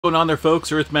What's going on there,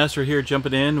 folks? Earthmaster here,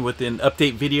 jumping in with an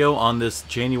update video on this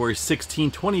January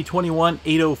 16, 2021,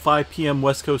 8:05 p.m.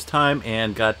 West Coast time,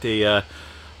 and got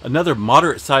another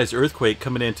moderate-sized earthquake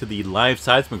coming into the live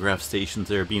seismograph stations.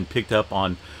 They're being picked up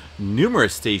on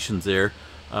numerous stations there,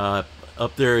 up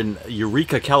there in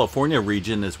Eureka, California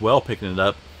region as well, picking it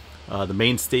up. The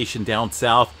main station down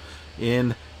south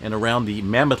in and around the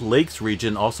Mammoth Lakes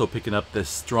region also picking up this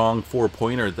strong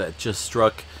four-pointer that just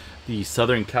struck the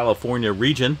Southern California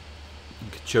region. I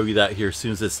can show you that here as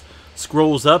soon as this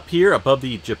scrolls up here above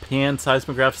the Japan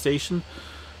seismograph station.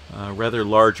 Rather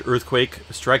large earthquake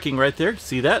striking right there.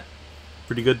 See that?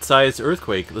 Pretty good sized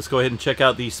earthquake. Let's go ahead and check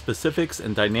out the specifics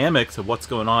and dynamics of what's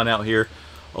going on out here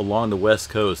along the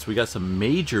west coast. We got some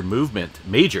major movement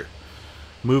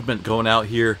going out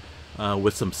here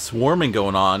with some swarming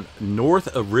going on north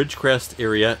of Ridgecrest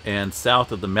area and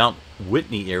south of the Mount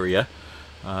Whitney area.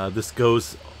 This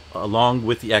goes along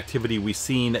with the activity we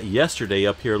seen yesterday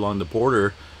up here along the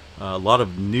border. A lot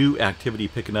of new activity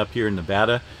picking up here in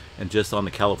Nevada, and just on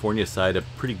the California side, a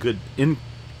pretty good influx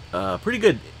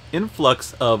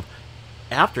of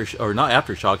not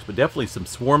aftershocks, but definitely some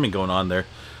swarming going on there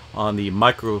on the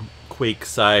microquake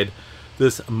side.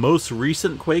 This most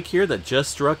recent quake here that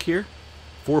just struck here,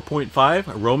 4.5,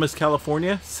 Aromas,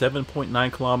 California,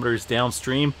 7.9 kilometers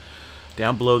downstream,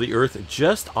 down below the earth,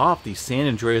 just off the San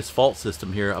Andreas fault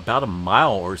system here, about a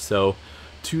mile or so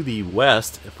to the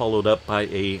west, followed up by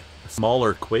a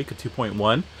smaller quake, a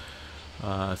 2.1.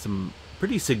 Some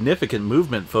pretty significant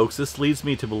movement, folks. This leads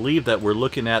me to believe that we're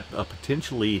looking at a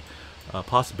potentially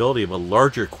possibility of a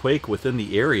larger quake within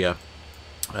the area,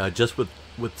 just with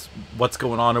what's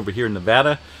going on over here in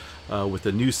Nevada, with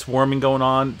the new swarming going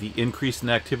on, the increase in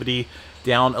activity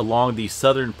down along the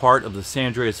southern part of the San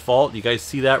Andreas Fault. You guys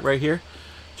see that right here?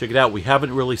 Check it out. We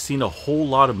haven't really seen a whole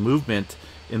lot of movement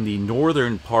in the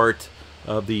northern part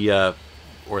of the,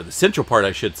 or the central part,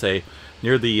 I should say,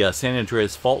 near the San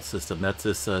Andreas Fault system. That's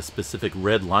this specific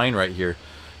red line right here.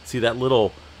 See that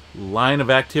little line of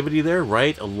activity there,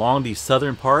 right along the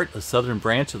southern part, the southern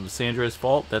branch of the San Andreas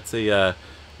Fault? That's a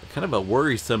kind of a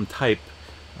worrisome type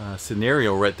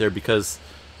scenario right there, because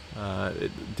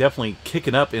definitely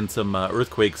kicking up in some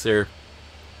earthquakes there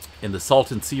in the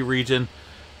Salton Sea region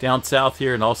down south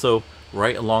here, and also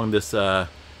right along this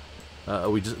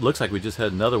looks like we just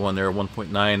had another one there,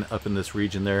 1.9 up in this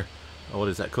region there. What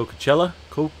is that, Coachella?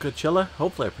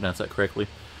 Hopefully I pronounced that correctly.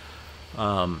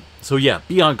 So yeah,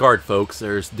 be on guard, folks.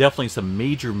 There's definitely some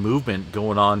major movement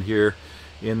going on here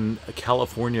in the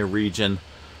California region.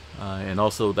 And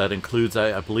also that includes,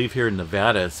 I believe, here in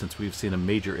Nevada, since we've seen a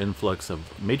major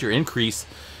increase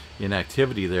in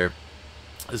activity there.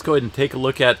 Let's go ahead and take a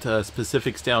look at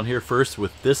specifics down here first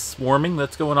with this swarming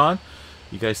that's going on.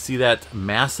 You guys see that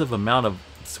massive amount of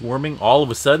swarming all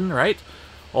of a sudden, right?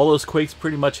 All those quakes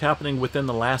pretty much happening within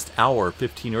the last hour.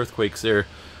 15 earthquakes there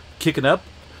kicking up.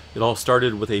 It all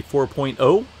started with a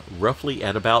 4.0, roughly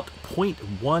at about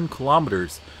 0.1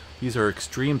 kilometers. These are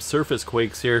extreme surface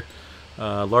quakes here.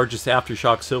 Largest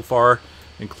aftershock so far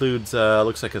includes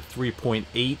looks like a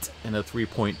 3.8 and a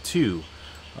 3.2.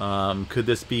 Could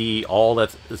this be all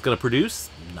that it's going to produce?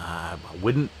 Nah, I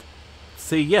wouldn't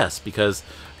say yes, because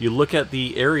if you look at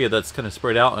the area that's kind of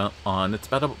spread out on, it's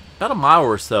about a mile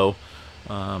or so,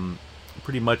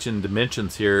 pretty much in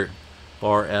dimensions here,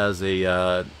 far as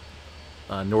a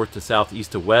north to south,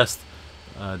 east to west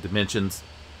dimensions.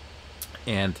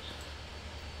 And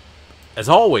as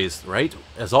always, right?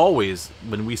 As always,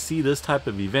 when we see this type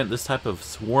of event, this type of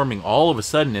swarming all of a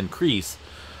sudden increase,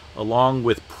 along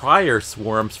with prior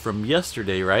swarms from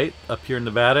yesterday, right, up here in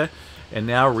Nevada, and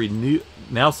now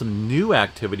some new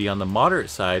activity on the moderate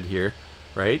side here,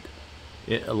 right,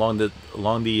 along the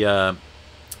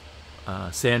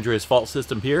San Andreas Fault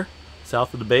system here,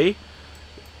 south of the bay.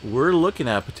 We're looking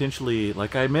at potentially,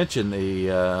 like I mentioned,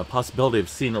 a possibility of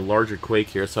seeing a larger quake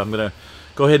here. So I'm gonna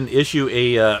go ahead and issue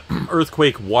a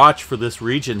earthquake watch for this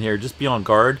region here. Just be on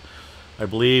guard. I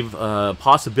believe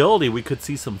possibility we could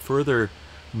see some further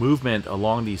movement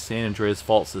along the San Andreas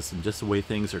Fault system, just the way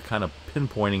things are kind of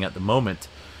pinpointing at the moment,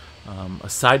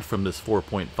 aside from this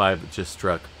 4.5 that just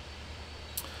struck.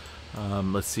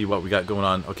 Let's see what we got going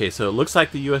on. Okay, so it looks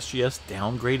like the USGS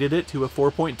downgraded it to a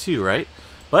 4.2, right?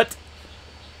 But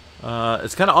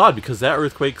it's kind of odd, because that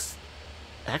earthquake's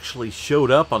actually showed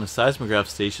up on a seismograph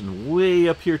station way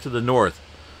up here to the north.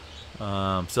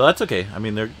 So that's okay. I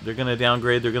mean, they're going to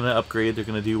downgrade, they're going to upgrade, they're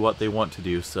going to do what they want to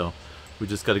do. So we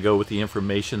just got to go with the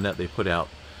information that they put out.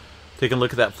 Taking a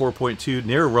look at that 4.2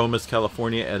 near Aromas,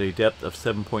 California, at a depth of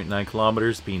 7.9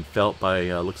 kilometers, being felt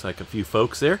by looks like a few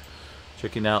folks there.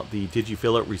 Checking out the Did You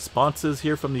Feel It responses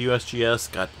here from the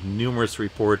USGS. Got numerous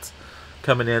reports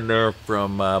coming in there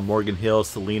from Morgan Hill,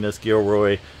 Salinas,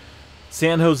 Gilroy,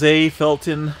 San Jose,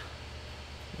 Felton,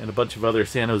 and a bunch of other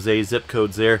San Jose zip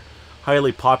codes there.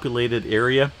 Highly populated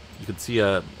area. You can see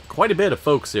quite a bit of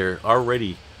folks there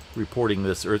already reporting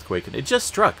this earthquake. And it just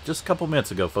struck just a couple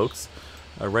minutes ago, folks.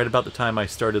 Right about the time I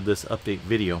started this update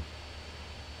video.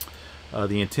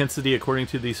 The intensity, according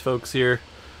to these folks here,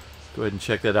 let's go ahead and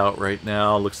check that out right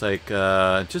now. Looks like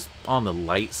just on the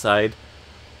light side.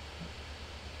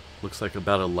 Looks like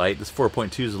about a light. This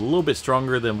 4.2 is a little bit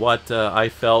stronger than what I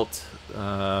felt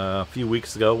a few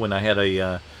weeks ago when I had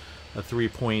a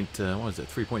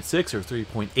 3.6 or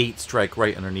 3.8 strike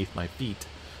right underneath my feet.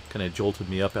 Kind of jolted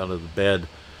me up out of the bed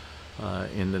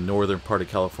in the northern part of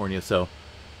California. So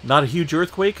not a huge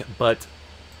earthquake, but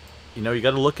you know, you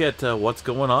got to look at what's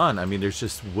going on. I mean, there's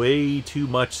just way too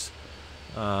much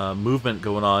movement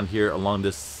going on here along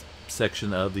this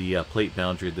section of the plate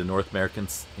boundary, the North American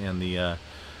and the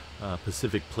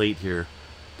Pacific plate here.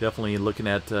 Definitely looking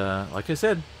at, like I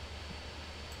said,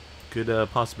 good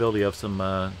possibility of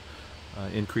some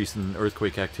increase in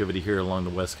earthquake activity here along the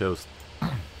west coast.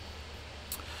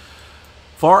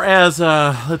 Far as,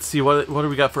 let's see, what do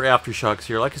we got for aftershocks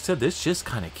here? Like I said, this just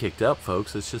kind of kicked up,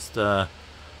 folks. It's just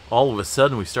all of a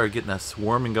sudden we started getting that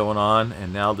swarming going on,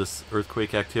 and now this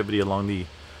earthquake activity along the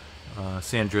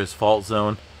San Andreas fault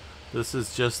zone. This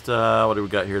is just, what do we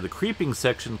got here? The creeping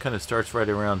section kind of starts right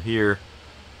around here.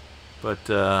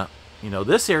 But, you know,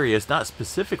 this area is not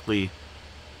specifically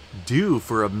due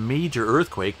for a major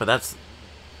earthquake, but that's,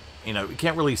 you know, you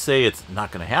can't really say it's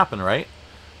not going to happen, right?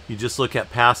 You just look at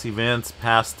past events,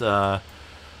 past event,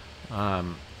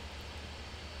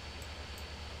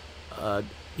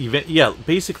 yeah,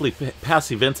 basically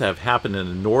past events that have happened in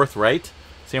the north, right?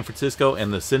 San Francisco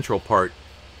and the central part.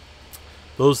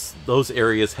 Those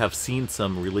areas have seen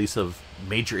some release of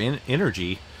major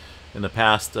energy in the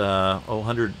past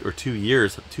 100 or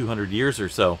 200 years or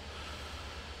so.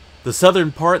 The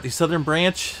southern part, the southern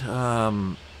branch,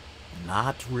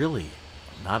 not really.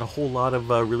 Not a whole lot of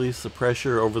release of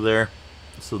pressure over there.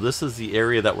 So this is the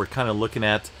area that we're kind of looking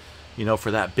at, you know,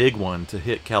 for that big one to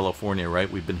hit California, right?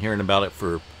 We've been hearing about it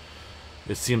for,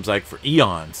 it seems like, for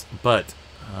eons. But,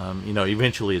 you know,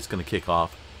 eventually it's going to kick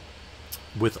off.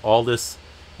 With all this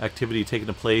activity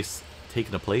taking place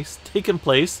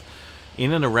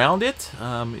in and around it,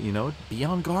 you know, be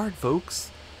on guard, folks.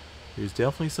 There's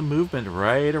definitely some movement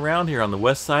right around here on the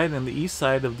west side and the east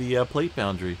side of the plate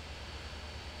boundary.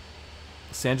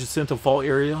 San Jacinto Fault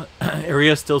area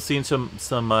still seeing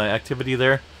some activity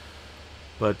there,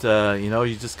 but you know,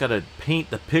 you just got to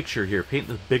paint the picture here, paint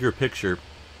the bigger picture,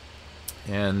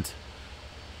 and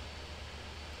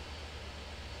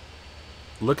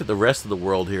look at the rest of the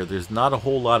world here. There's not a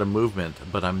whole lot of movement,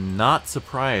 but I'm not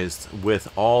surprised with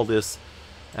all this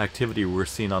activity we're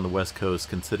seeing on the west coast,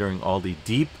 considering all the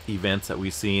deep events that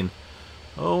we've seen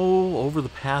over the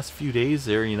past few days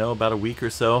there, you know, about a week or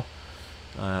so.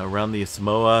 Around the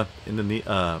Samoa,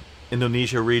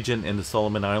 Indonesia region and the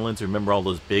Solomon Islands. Remember all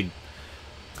those big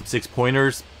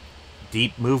 6-pointers?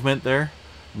 Deep movement there.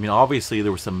 I mean, obviously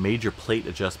there was some major plate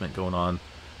adjustment going on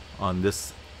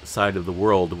this side of the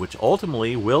world, which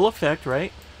ultimately will affect,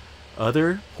 right,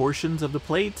 other portions of the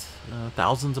plate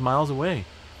thousands of miles away.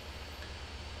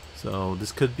 So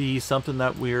this could be something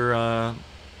that we're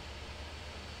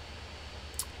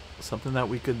something that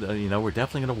we could, you know, we're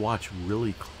definitely going to watch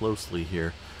really closely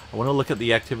here. I want to look at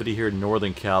the activity here in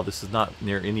northern Cal. This is not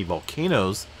near any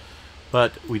volcanoes,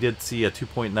 but we did see a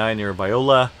 2.9 near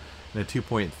Viola and a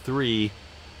 2.3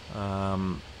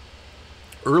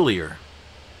 earlier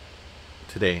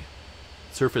today.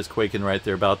 Surface quaking right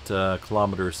there, about a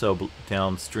kilometer or so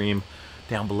downstream,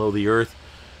 down below the earth,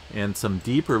 and some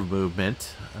deeper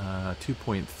movement,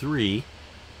 2.3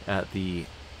 at the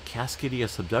Cascadia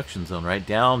subduction zone, right?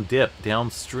 Down dip,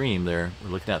 downstream there. We're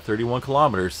looking at 31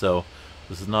 kilometers, so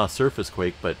this is not a surface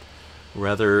quake, but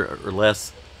rather or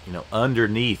less, you know,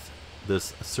 underneath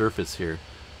this surface here,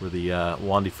 where the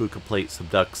Juan de Fuca plate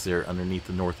subducts there underneath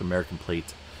the North American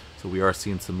plate. So we are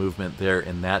seeing some movement there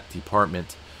in that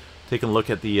department. Taking a look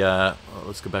at the,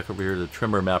 let's go back over here to the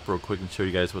tremor map real quick and show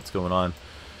you guys what's going on.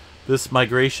 This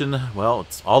migration, well,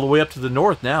 it's all the way up to the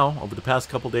north now. Over the past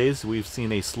couple days, we've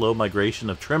seen a slow migration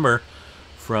of tremor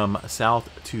from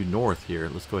south to north here.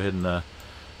 Let's go ahead and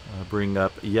bring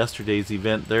up yesterday's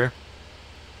event there.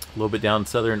 A little bit down in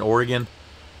southern Oregon.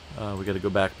 We got to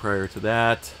go back prior to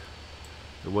that.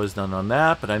 There was none on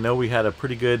that, but I know we had a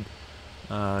pretty good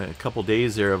couple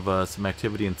days there of some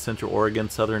activity in central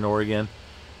Oregon, southern Oregon,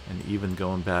 and even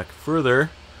going back further.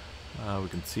 We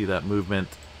can see that movement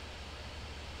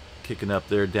kicking up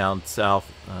there down south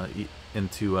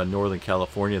into northern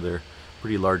California there.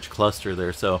 Pretty large cluster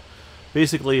there. So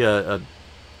basically a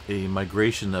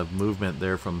migration of movement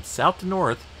there from south to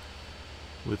north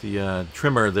with the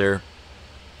tremor there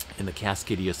in the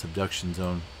Cascadia subduction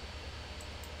zone.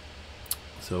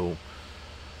 So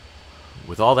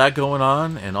with all that going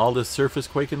on and all this surface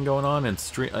quaking going on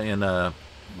and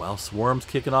well, swarms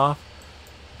kicking off,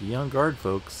 be on guard,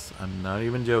 folks. I'm not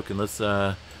even joking. Let's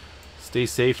stay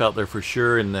safe out there for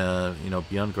sure, and you know,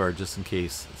 be on guard just in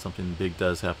case something big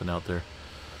does happen out there.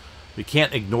 We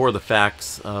can't ignore the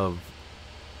facts of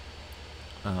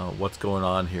what's going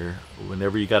on here.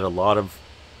 Whenever you got a lot of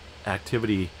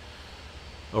activity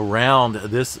around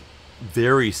this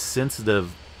very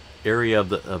sensitive area of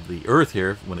the Earth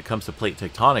here, when it comes to plate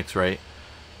tectonics, right?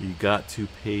 You got to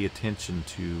pay attention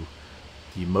to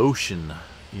the motion,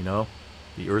 you know,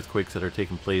 the earthquakes that are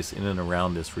taking place in and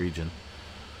around this region.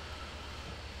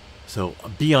 So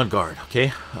be on guard,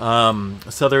 okay?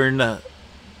 Southern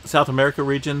South America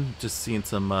region, just seeing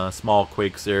some small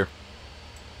quakes there.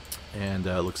 And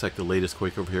looks like the latest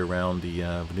quake over here around the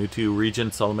Vanuatu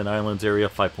region, Solomon Islands area,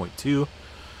 5.2.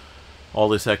 All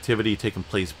this activity taking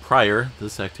place prior.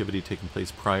 This activity taking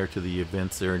place prior to the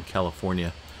events there in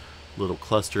California. Little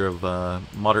cluster of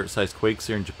moderate-sized quakes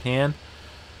here in Japan.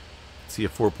 See a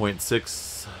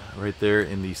 4.6 right there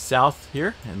in the south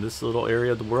here, in this little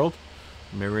area of the world.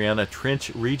 Mariana Trench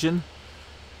region.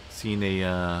 Seeing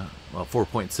a well,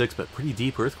 4.6, but pretty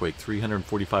deep earthquake,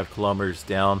 345 kilometers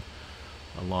down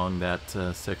along that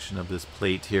section of this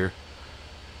plate here.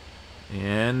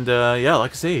 And yeah,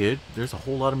 like I say, there's a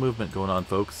whole lot of movement going on,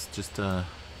 folks. Just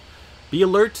be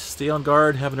alert, stay on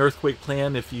guard, have an earthquake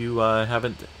plan if you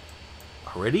haven't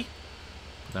already.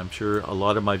 But I'm sure a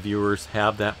lot of my viewers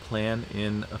have that plan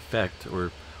in effect,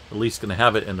 or at least going to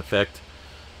have it in effect,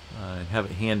 and have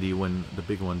it handy when the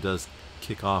big one does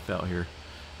kick off out here.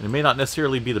 And it may not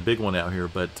necessarily be the big one out here,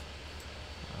 but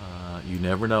you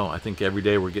never know. I think every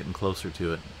day we're getting closer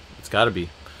to it. It's got to be.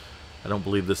 I don't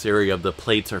believe this area of the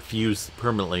plates are fused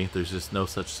permanently. There's just no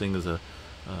such thing as a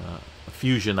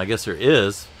fusion. I guess there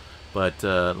is, but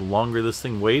the longer this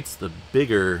thing waits, the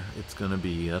bigger it's going to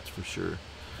be. That's for sure.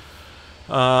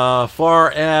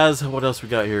 Far as what else we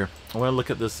got here, I want to look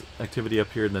at this activity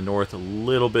up here in the north a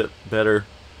little bit better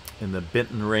in the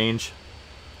Benton range.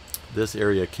 This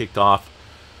area kicked off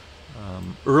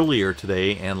earlier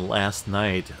today and last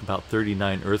night, about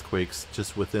 39 earthquakes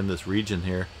just within this region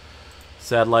here.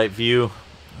 Satellite view,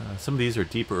 some of these are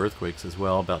deeper earthquakes as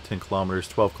well, about 10 kilometers,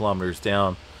 12 kilometers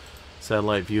down.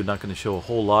 Satellite view, not going to show a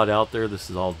whole lot out there. This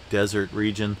is all desert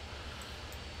region.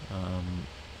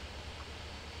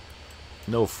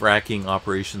 No fracking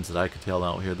operations that I could tell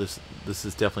out here. This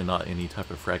is definitely not any type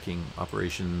of fracking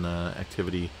operation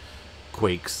activity,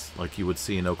 quakes like you would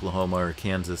see in Oklahoma or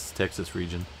Kansas, Texas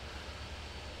region.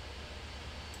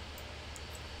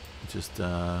 Just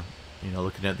you know,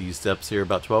 looking at these depths here,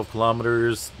 about 12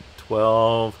 kilometers,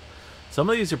 12. Some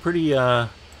of these are pretty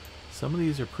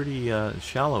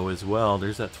shallow as well.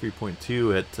 There's that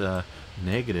 3.2 at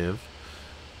negative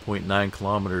 0.9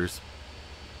 kilometers.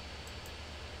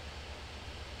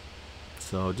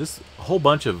 So just a whole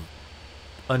bunch of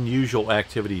unusual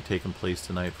activity taking place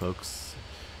tonight, folks,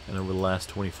 and over the last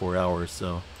 24 hours.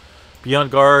 So be on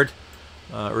guard.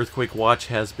 Earthquake watch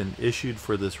has been issued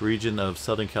for this region of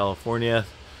Southern California.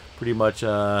 Pretty much, you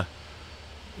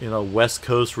know, West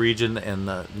Coast region and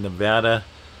Nevada.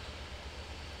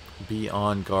 Be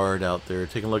on guard out there.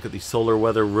 Taking a look at the solar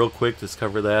weather real quick. Just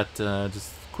cover that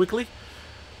just quickly.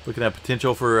 Looking at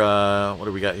potential for, what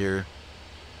do we got here?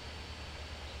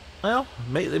 Well,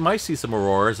 they might see some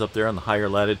auroras up there on the higher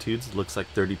latitudes. It looks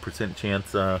like 30%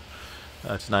 chance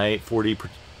tonight,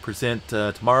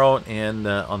 40% tomorrow, and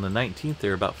on the 19th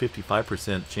there, about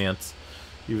 55% chance,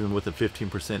 even with a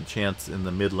 15% chance in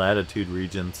the mid-latitude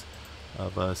regions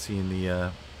of seeing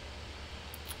the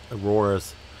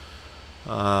auroras.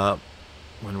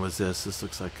 When was this? This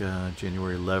looks like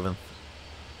January 11th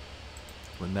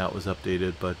when that was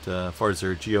updated. But as far as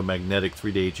their geomagnetic,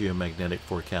 3-day geomagnetic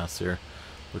forecast there,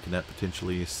 looking at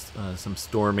potentially some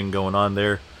storming going on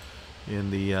there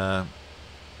in the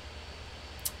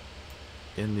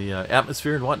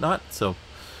atmosphere and whatnot. So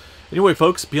anyway,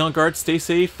 folks, be on guard, stay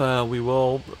safe. We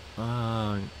will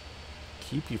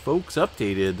keep you folks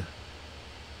updated.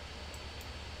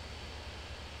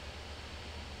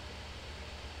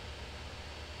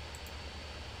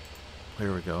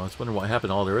 There we go. I was wondering what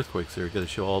happened to all the earthquakes there. Got to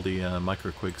show all the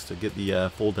microquakes to get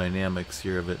the full dynamics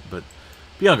here of it. But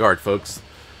be on guard, folks.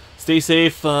 Stay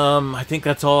safe. I think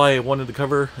that's all I wanted to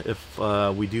cover. If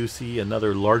we do see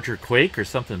another larger quake or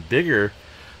something bigger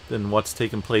than what's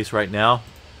taking place right now.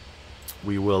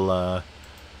 We will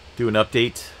do an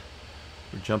update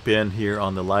or jump in here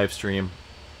on the live stream,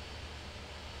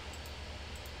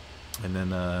 and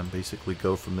then basically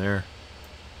go from there.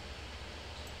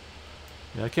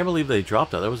 Yeah, I can't believe they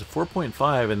dropped that. That was a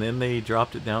 4.5, and then they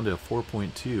dropped it down to a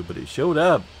 4.2, but it showed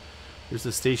up. There's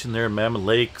a station there in Mammoth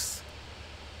Lakes.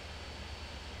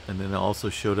 And then it also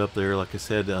showed up there, like I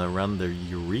said, around the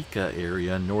Eureka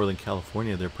area in Northern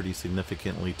California there pretty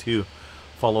significantly too.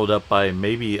 Followed up by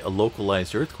maybe a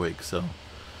localized earthquake. So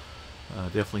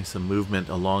definitely some movement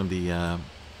along the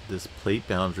this plate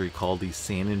boundary called the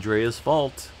San Andreas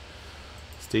Fault.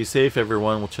 Stay safe,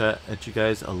 everyone. We'll chat at you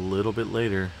guys a little bit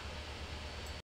later.